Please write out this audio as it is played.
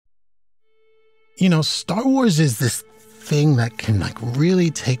Star Wars is this thing that can really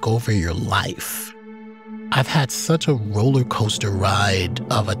take over your life. I've had such a roller coaster ride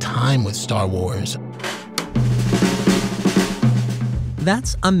of a time with Star Wars.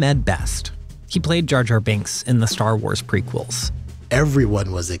 That's Ahmed Best. He played Jar Jar Binks in the Star Wars prequels.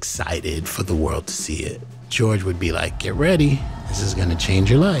 Everyone was excited for the world to see it. George would be like, get ready. This is going to change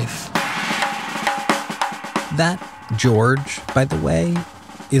your life. That George, by the way,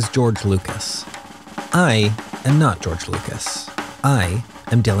 is George Lucas. I am not George Lucas. I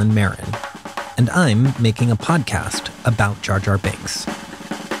am Dylan Marin. And I'm making a podcast about Jar Jar Binks.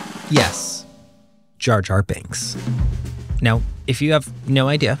 Yes, Jar Jar Binks. Now, if you have no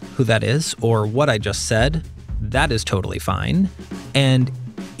idea who that is or what I just said, that is totally fine. And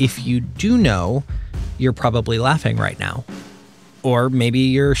if you do know, you're probably laughing right now. Or maybe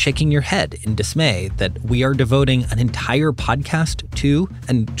you're shaking your head in dismay that we are devoting an entire podcast to,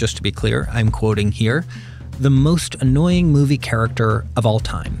 and just to be clear, I'm quoting here, the most annoying movie character of all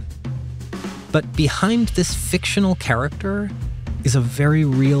time. But behind this fictional character is a very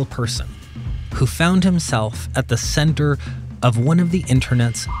real person who found himself at the center of one of the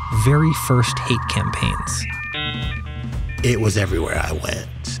internet's very first hate campaigns. It was everywhere I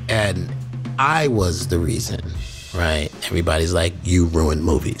went, and I was the reason, right? Everybody's like, you ruined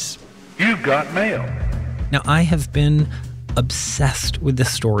movies. You've got mail. Now, I have been obsessed with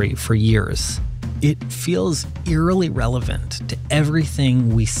this story for years. It feels eerily relevant to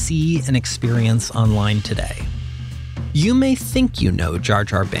everything we see and experience online today. You may think you know Jar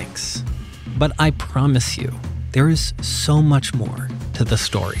Jar Binks, but I promise you, there is so much more to the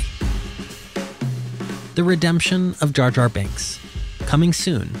story. The Redemption of Jar Jar Binks, coming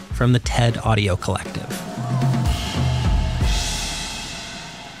soon from the TED Audio Collective.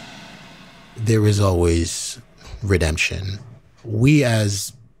 There is always redemption. We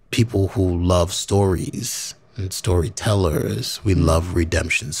as people who love stories and storytellers, we love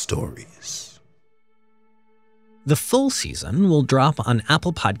redemption stories. The full season will drop on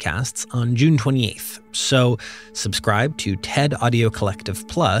Apple Podcasts on June 28th, so subscribe to TED Audio Collective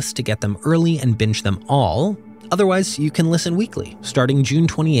Plus to get them early and binge them all. Otherwise, you can listen weekly, starting June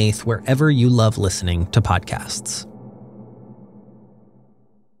 28th, wherever you love listening to podcasts.